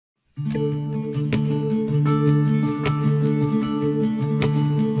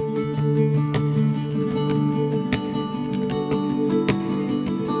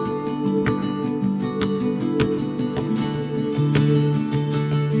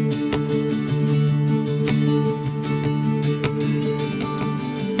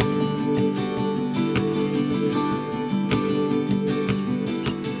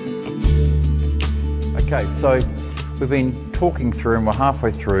Okay, so we've been talking through, and we're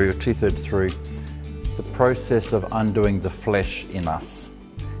halfway through, or two-thirds through, the process of undoing the flesh in us.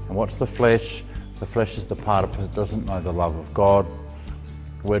 And what's the flesh? The flesh is the part of us that doesn't know the love of God.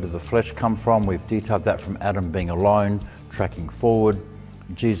 Where did the flesh come from? We've detailed that from Adam being alone, tracking forward.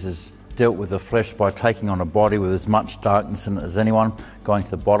 Jesus dealt with the flesh by taking on a body with as much darkness in it as anyone, going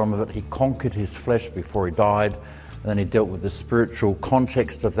to the bottom of it. He conquered his flesh before he died. And then he dealt with the spiritual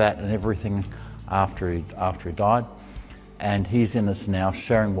context of that and everything after he died. And he's in us now,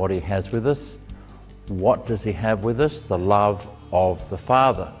 sharing what he has with us. What does he have with us? The love of the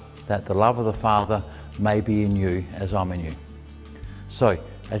Father. That the love of the Father may be in you as I'm in you. So,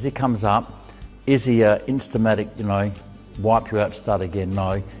 as he comes up, is he an instamatic, wipe you out, start again?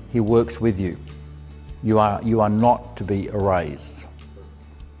 No, he works with you. You are not to be erased.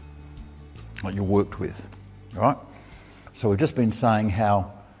 Like you're worked with, all right? So we've just been saying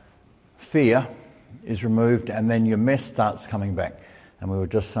how fear is removed and then your mess starts coming back. And we were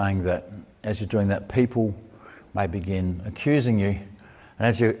just saying that as you're doing that, people may begin accusing you. And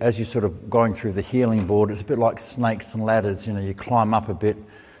as you're sort of going through the healing board, it's a bit like snakes and ladders. You climb up a bit,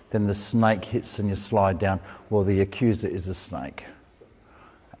 then the snake hits and you slide down. Well, the accuser is a snake.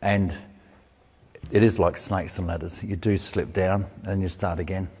 And it is like snakes and ladders. You do slip down and you start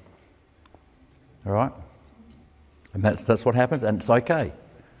again. All right? And that's what happens, and it's okay.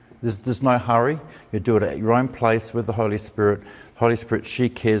 There's no hurry. You do it at your own place with the Holy Spirit. Holy Spirit, she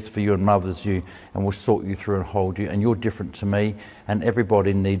cares for you and mothers you and will sort you through and hold you, and you're different to me, and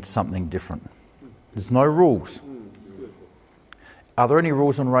everybody needs something different. There's no rules. Are there any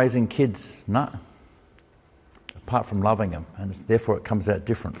rules on raising kids? No. Apart from loving them, and therefore it comes out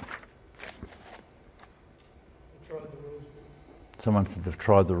different. Someone said they've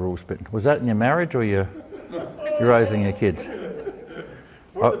tried the rules bit. Was that in your marriage or you're raising your kids?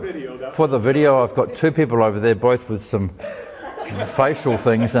 For the video, I've got two people over there, both with some facial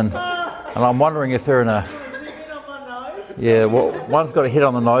things, and I'm wondering if they're in a... Yeah, well, one's got a hit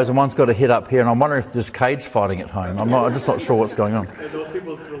on the nose and one's got a hit up here, and I'm wondering if there's cage fighting at home. I'm just not sure what's going on. And those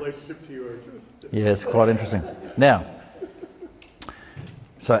people's relationship to you are just... Yeah, it's quite interesting. Now,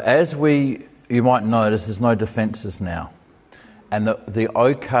 so you might notice there's no defences now. And the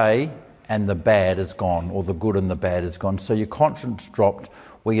okay and the bad is gone, or the good and the bad is gone. So your conscience dropped,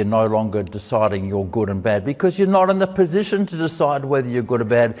 where you're no longer deciding you're good and bad, because you're not in the position to decide whether you're good or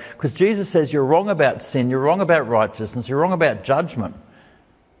bad, because Jesus says you're wrong about sin, you're wrong about righteousness, you're wrong about judgment.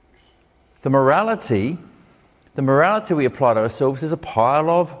 The morality we apply to ourselves is a pile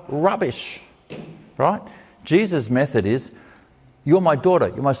of rubbish, right? Jesus' method is, you're my daughter,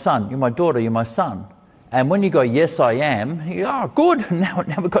 you're my son, you're my daughter, you're my son. And when you go, yes, I am, you go, oh, good, now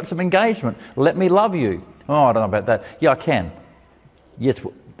we've got some engagement. Let me love you. Oh, I don't know about that. Yeah, I can. Yes,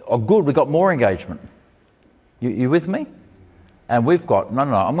 oh, good, we've got more engagement. You with me? And we've got, no,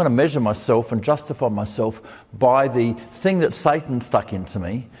 I'm going to measure myself and justify myself by the thing that Satan stuck into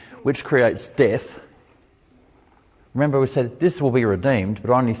me, which creates death. Remember, we said this will be redeemed,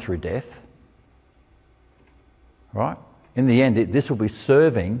 but only through death. Right? In the end, this will be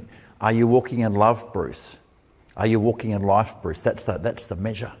serving. Are you walking in love, Bruce? Are you walking in life, Bruce? That's the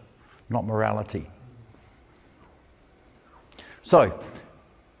measure, not morality. So,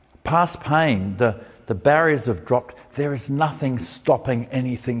 past pain, the barriers have dropped. There is nothing stopping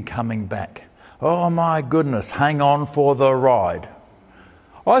anything coming back. Oh my goodness, hang on for the ride.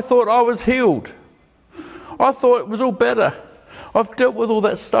 I thought I was healed. I thought it was all better. I've dealt with all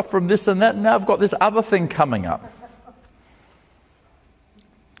that stuff from this and that, and now I've got this other thing coming up.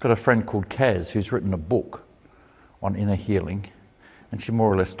 Got a friend called Kaz who's written a book on inner healing, and she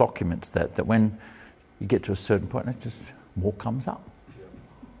more or less documents that when you get to a certain point, it just more comes up.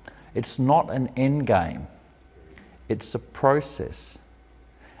 It's not an end game. It's a process.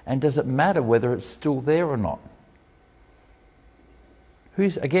 And does it matter whether it's still there or not?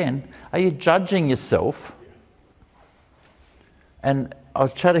 Are you judging yourself? And I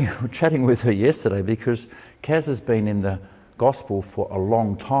was chatting with her yesterday, because Kaz has been in the gospel for a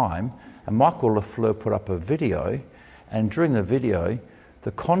long time, and Michael Lafleur put up a video, and during the video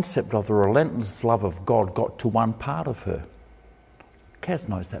the concept of the relentless love of God got to one part of her. Kaz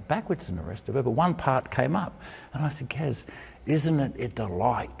knows that backwards in the rest of her, but one part came up, and I said, Kaz, isn't it a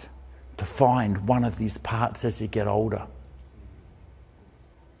delight to find one of these parts as you get older?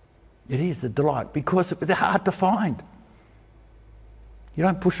 It is a delight, because they're hard to find. You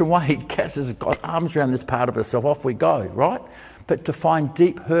don't push away. Kaz has got arms around this part of herself, off we go, right? But to find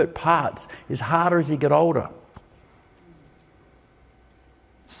deep hurt parts is harder as you get older.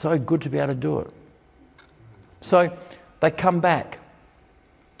 So good to be able to do it. So they come back.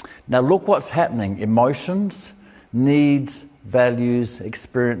 Now look what's happening. Emotions, needs, values,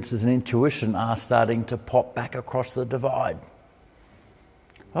 experiences and intuition are starting to pop back across the divide.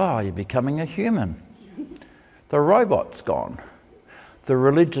 Oh, you're becoming a human. The robot's gone. The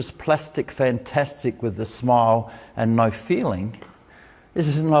religious plastic fantastic with the smile and no feeling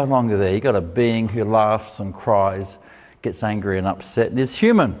is no longer there. You've got a being who laughs and cries, gets angry and upset, and is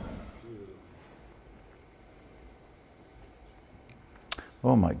human.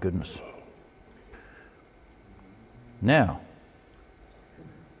 Oh my goodness. Now,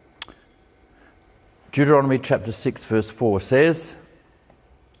 Deuteronomy chapter 6 verse 4 says,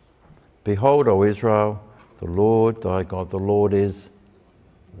 Behold, O Israel, the Lord thy God, the Lord is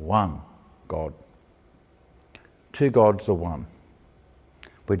one God. Two gods are one.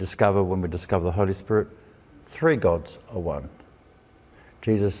 We discover when we discover the Holy Spirit, three gods are one.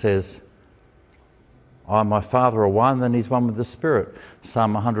 Jesus says, I and my Father are one, then he's one with the Spirit.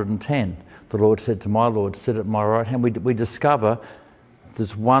 Psalm 110, the Lord said to my Lord, sit at my right hand. We discover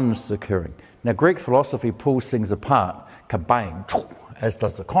there's oneness occurring. Now, Greek philosophy pulls things apart, kabang, as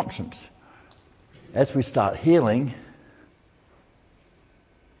does the conscience. As we start healing,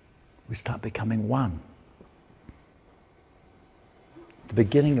 we start becoming one. The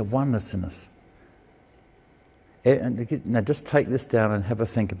beginning of oneness in us. Now just take this down and have a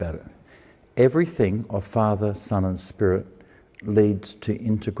think about it. Everything of Father, Son and Spirit leads to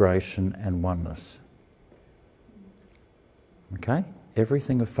integration and oneness. Okay?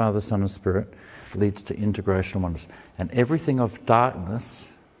 Everything of Father, Son and Spirit leads to integration and oneness. And everything of darkness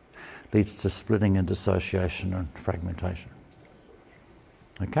leads to splitting and dissociation and fragmentation.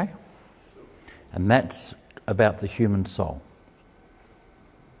 Okay? And that's about the human soul.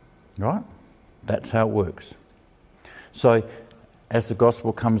 Right? That's how it works. So, as the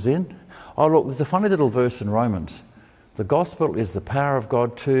gospel comes in, oh look, there's a funny little verse in Romans. The gospel is the power of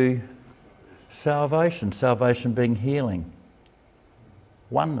God to salvation. Salvation being healing.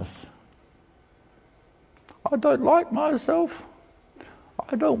 Oneness. I don't like myself.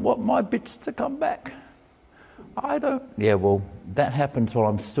 I don't want my bits to come back. I don't... Yeah, well, that happens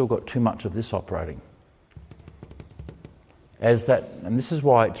while I've still got too much of this operating. As that, and this is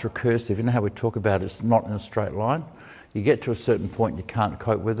why it's recursive. You know how we talk about it's not in a straight line? You get to a certain point, you can't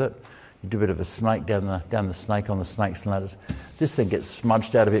cope with it. You do a bit of a snake down the snake on the snakes and ladders. This thing gets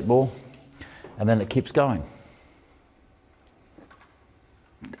smudged out a bit more, and then it keeps going.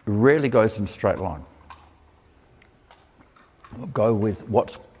 It rarely goes in a straight line. We'll go with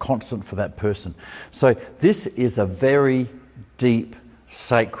what's constant for that person. So this is a very deep,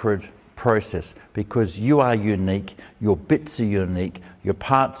 sacred process because you are unique, your bits are unique, your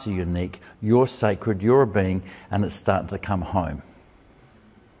parts are unique, you're sacred, you're a being, and it's starting to come home.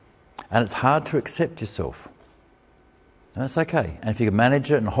 And it's hard to accept yourself. And that's okay. And if you can manage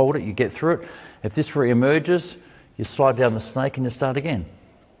it and hold it, you get through it. If this re-emerges, you slide down the snake and you start again.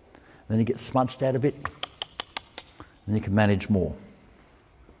 Then you get smudged out a bit, and you can manage more.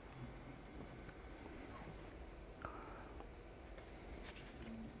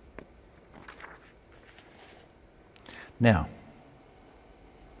 Now,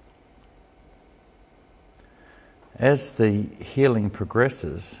 as the healing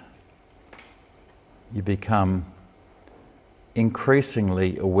progresses, you become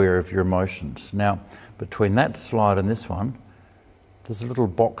increasingly aware of your emotions. Now, between that slide and this one, there's a little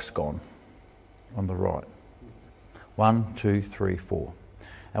box gone on the right. 1, 2, 3, 4.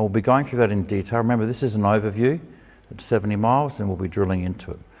 And we'll be going through that in detail. Remember, this is an overview at 70 miles, and we'll be drilling into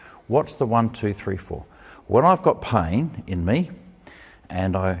it. What's the 1, 2, 3, 4? When I've got pain in me,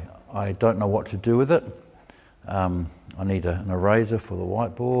 and I don't know what to do with it, I need an eraser for the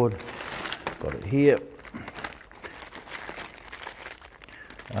whiteboard. Got it here.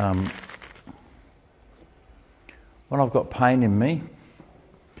 When I've got pain in me,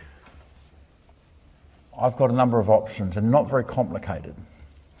 I've got a number of options and not very complicated.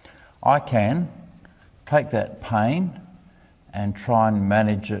 I can take that pain and try and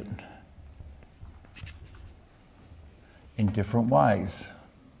manage it in different ways.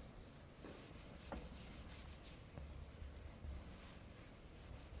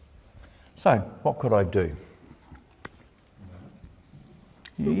 So, what could I do?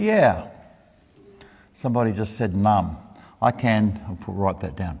 Yeah. Somebody just said numb. I'll write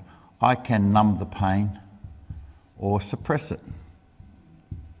that down. I can numb the pain or suppress it.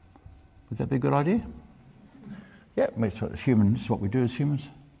 Would that be a good idea? Yeah, humans, what we do as humans.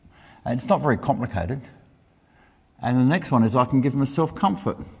 And it's not very complicated. And the next one is I can give myself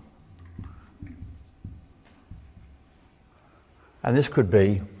comfort. And this could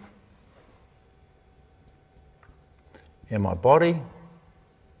be in my body,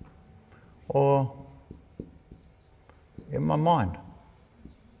 or in my mind?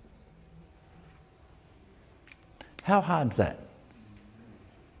 How hard's that?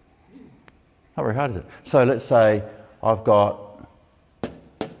 Not very hard, is it? So let's say I've got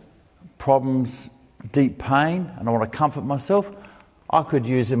problems, deep pain, and I want to comfort myself. I could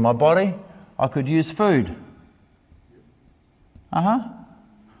use in my body, I could use food.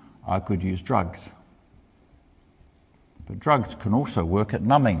 I could use drugs. But drugs can also work at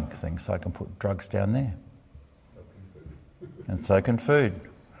numbing things, so I can put drugs down there. And so can food.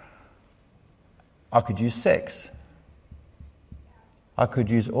 I could use sex. I could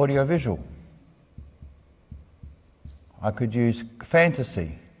use audiovisual. I could use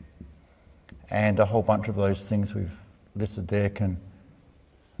fantasy. And a whole bunch of those things we've listed there can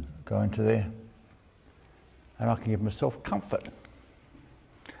go into there. And I can give myself comfort.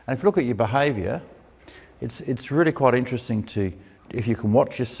 And if you look at your behaviour, it's really quite interesting to, if you can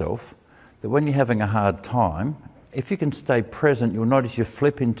watch yourself, that when you're having a hard time, if you can stay present, you'll notice you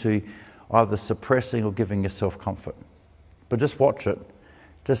flip into either suppressing or giving yourself comfort. But just watch it.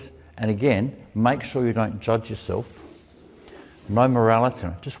 And again, make sure you don't judge yourself. No morality.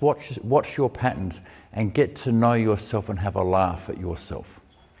 Just watch your patterns and get to know yourself and have a laugh at yourself.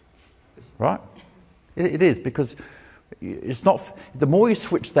 Right? It is, because it's not. The more you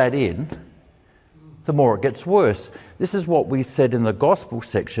switch that in, the more it gets worse. This is what we said in the gospel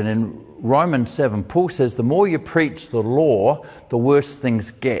section in Romans 7. Paul says the more you preach the law, the worse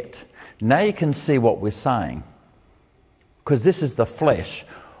things get. Now you can see what we're saying, because this is the flesh.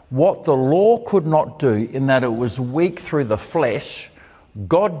 What the law could not do, in that it was weak through the flesh,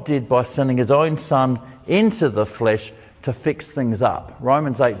 God did by sending his own Son into the flesh to fix things up.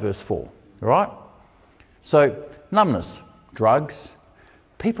 Romans 8 verse 4. Right? So, numbness, drugs,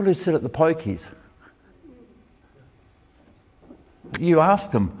 people who sit at the pokies. You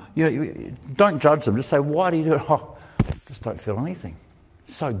ask them, you don't judge them, just say, why do you do it? Oh, just don't feel anything.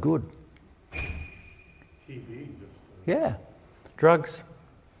 So good. TV. Yeah. Drugs.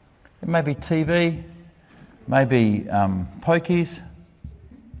 It may be TV, maybe pokies. Do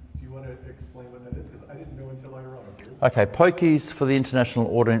you want to explain what that is? Because I didn't know until I arrived. Okay, pokies, for the international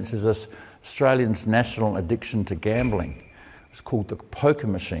audience, is Australians' national addiction to gambling. It's called the poker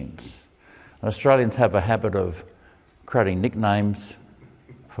machines. And Australians have a habit of creating nicknames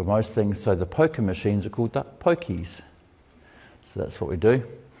for most things, so the poker machines are called the pokies. So that's what we do.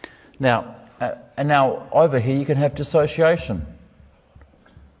 Now, over here you can have dissociation.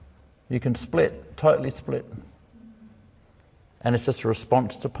 You can split, totally split. And it's just a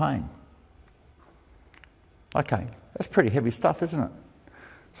response to pain. Okay, that's pretty heavy stuff, isn't it?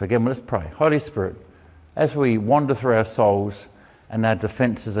 So again, let's pray. Holy Spirit, as we wander through our souls and our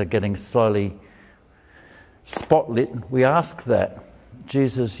defences are getting slowly spotlit, we ask that,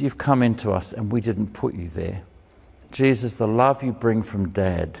 Jesus, you've come into us and we didn't put you there. Jesus, the love you bring from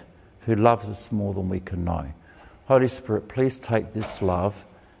Dad, who loves us more than we can know. Holy Spirit, please take this love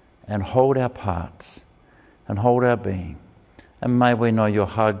and hold our parts and hold our being. And may we know your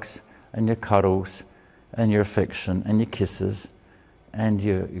hugs and your cuddles and your affection and your kisses and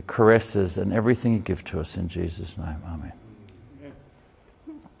your caresses and everything you give to us in Jesus' name. Amen.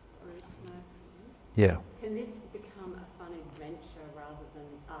 Yeah. Can this become a fun adventure rather than,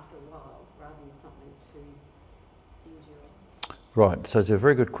 after a while, rather than something to endure? Right, so it's a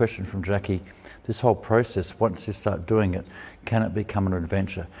very good question from Jackie. This whole process, once you start doing it, can it become an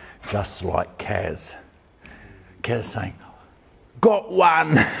adventure? Just like Kaz. Kaz saying, got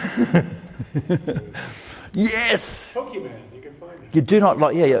one! Yes! Pokemon, you can find it. You do not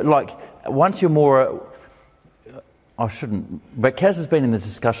like once you're more, I shouldn't, but Kaz has been in the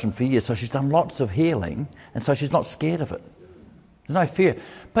discussion for years, so she's done lots of healing, and so she's not scared of it. There's no fear.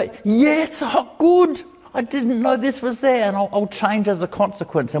 But yes, oh good! I didn't know this was there, and I'll change as a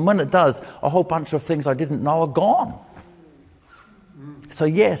consequence. And when it does, a whole bunch of things I didn't know are gone. So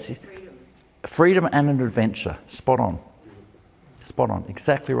yes, freedom and an adventure. Spot on. Spot on.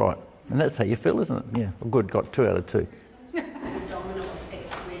 Exactly right. And that's how you feel, isn't it? Yeah. Well, good. Got 2 out of 2. The domino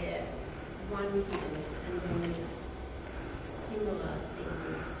effect where one happens and then there's similar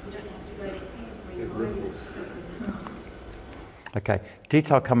things. You don't have to go to every moment. Okay.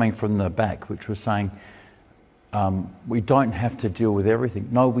 Detail coming from the back, which was saying, we don't have to deal with everything.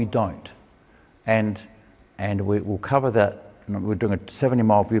 No, we don't. And we'll cover that. We're doing a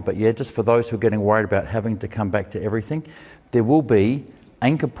 70-mile view, but yeah, just for those who are getting worried about having to come back to everything, there will be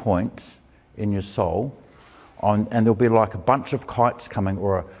anchor points in your soul, and there'll be like a bunch of kites coming,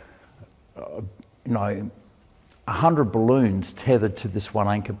 or 100 balloons tethered to this one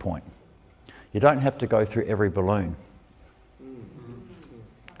anchor point. You don't have to go through every balloon.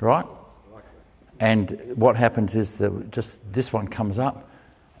 Right? Like And what happens is that just this one comes up,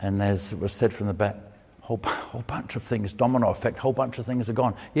 and as it was said from the back, whole bunch of things, domino effect, whole bunch of things are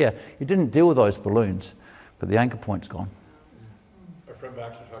gone. Yeah, you didn't deal with those balloons, but the anchor point's gone. Our friend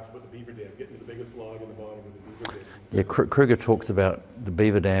Baxter talks about the beaver dam, getting the biggest log in the bottom of the beaver dam. Yeah, Kruger talks about the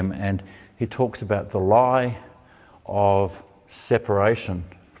beaver dam, and he talks about the lie of separation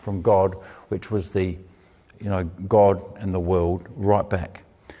from God, which was the, God and the world right back.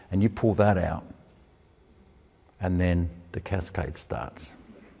 And you pull that out, and then the cascade starts.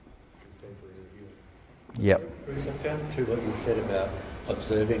 Yep. Bruce, I found too what you said about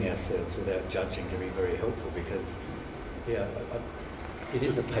observing ourselves without judging to be very helpful, because it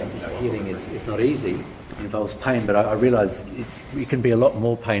is a pain. Healing is not easy. It involves pain, but I realise it can be a lot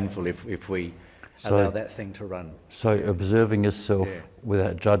more painful if we allow that thing to run. So observing yourself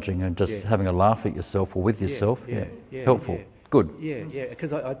without judging and just having a laugh at yourself or with yourself, helpful. Yeah. Good. Yeah,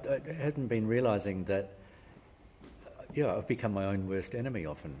 because I hadn't been realising that. I've become my own worst enemy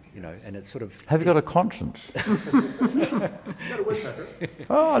often, and it's sort of... Have you got a conscience? You got a woodpecker.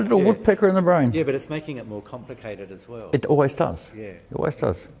 Oh, a little woodpecker in the brain. Yeah, but it's making it more complicated as well. It always does. Yeah. It always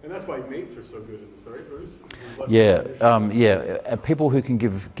does. And that's why mates are so good in this, right, Bruce? People who can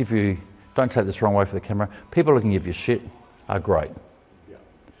give you... Don't take this the wrong way for the camera. People who can give you shit are great. Yeah.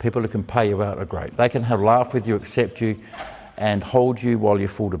 People who can pay you out are great. They can have a laugh with you, accept you, and hold you while you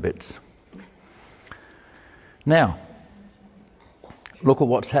fall to bits. Now... look at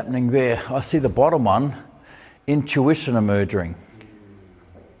what's happening there. I see the bottom one, intuition emerging.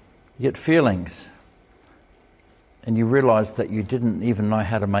 You get feelings. And you realise that you didn't even know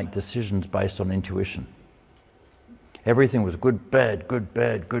how to make decisions based on intuition. Everything was good, bad, good,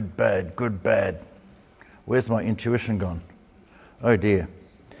 bad, good, bad, good, bad. Where's my intuition gone? Oh dear.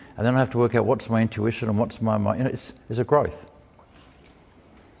 And then I have to work out what's my intuition and what's my it's a growth.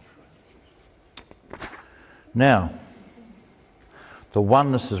 Now, the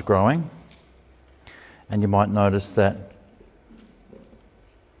oneness is growing, and you might notice that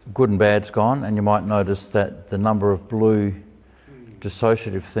good and bad's gone, and you might notice that the number of blue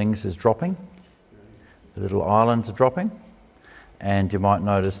dissociative things is dropping. The little islands are dropping, and you might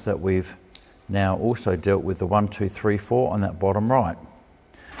notice that we've now also dealt with the 1, 2, 3, 4 on that bottom right.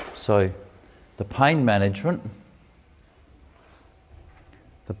 So the pain management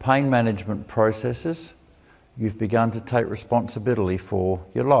processes, you've begun to take responsibility for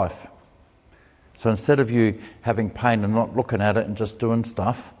your life. So instead of you having pain and not looking at it and just doing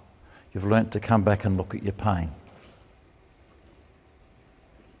stuff, you've learnt to come back and look at your pain.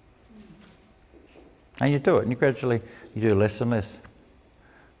 And you do it, and you do less and less.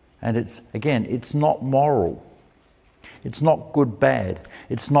 And it's not moral. It's not good, bad.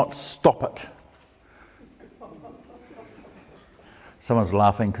 It's not stop it. Someone's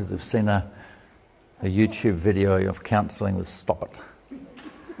laughing because they've seen a YouTube video of counselling with stop it.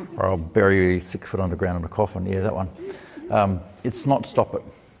 Or I'll bury you 6 foot underground in a coffin. Yeah, that one. It's not stop it,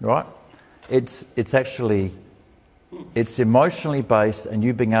 right? It's emotionally based, and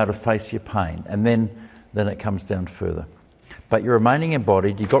you being able to face your pain. And then it comes down further. But you're remaining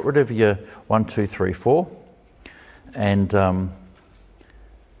embodied. You got rid of your 1, 2, 3, 4. And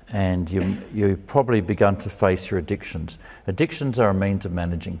you've probably begun to face your addictions. Addictions are a means of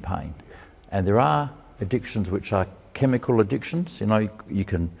managing pain. And there are addictions which are chemical addictions. You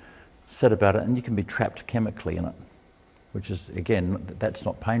can set about it and you can be trapped chemically in it, which is, again, that's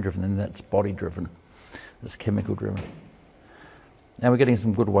not pain-driven, and that's body-driven. That's chemical-driven. Now we're getting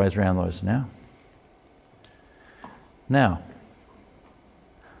some good ways around those now. Now,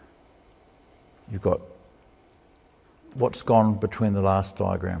 you've got what's gone between the last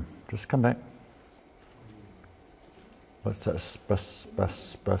diagram. Just come back. What's that?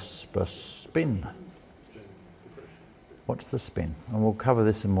 Spin. What's the spin? And we'll cover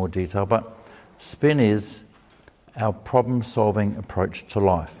this in more detail, but spin is our problem-solving approach to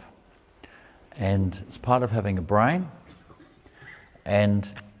life. And it's part of having a brain. And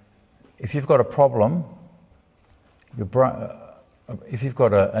if you've got a problem, if you've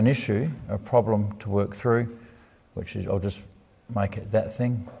got an issue, a problem to work through, which is, I'll just make it that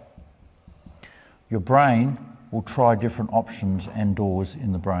thing, your brain will try different options and doors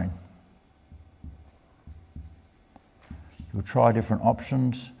in the brain. You'll try different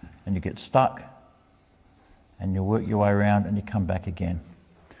options and you get stuck, and you work your way around and you come back again.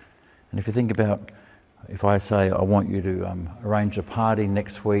 And if you think about, if I say I want you to arrange a party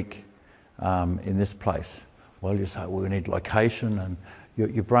next week in this place, well, you say, well, we need location, and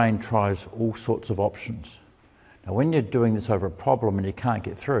your brain tries all sorts of options. Now when you're doing this over a problem and you can't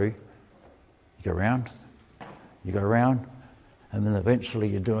get through, you go around, and then eventually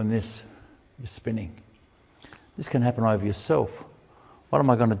you're doing this, You're spinning. This can happen over yourself. What am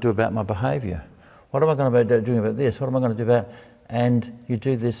I going to do about my behaviour? What am I going to be doing about this? What am I going to do about... And you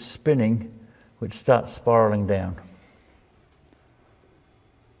do this spinning, which starts spiralling down.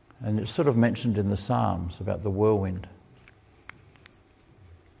 And it's sort of mentioned in the Psalms about the whirlwind.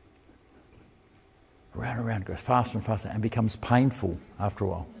 Round and round, goes faster and faster, and becomes painful after a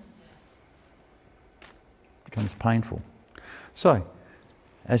while. Becomes painful. So,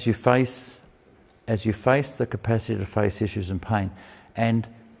 as you face the capacity to face issues and pain, and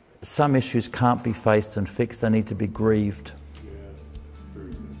some issues can't be faced and fixed, they need to be grieved.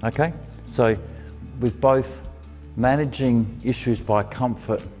 Okay? So, with both managing issues by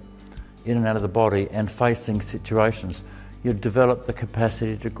comfort in and out of the body and facing situations, you develop the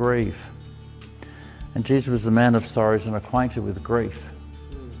capacity to grieve. And Jesus was a man of sorrows and acquainted with grief.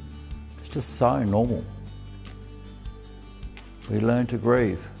 It's just so normal. We learn to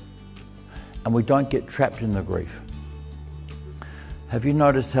grieve. And we don't get trapped in the grief. Have you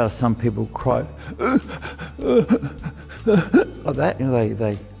noticed how some people cry like that? You know,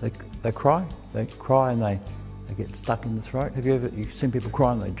 they cry and they get stuck in the throat. You've seen people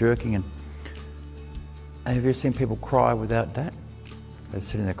cry and they're jerking, and have you seen people cry without that? They're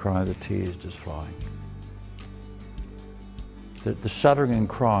sitting there crying, the tears just flying. The shuddering and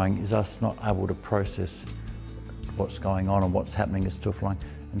crying is us not able to process what's going on and what's happening is still flying.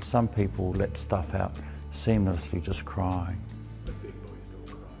 And some people let stuff out seamlessly, just crying. The big boys don't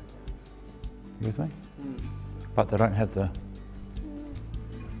cry. You with me? But they don't have the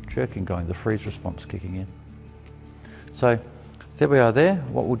jerking going, the freeze response kicking in. So there we are there.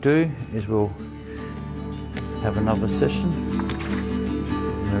 What we'll do is we'll have another session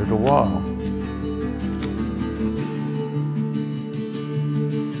in a little while.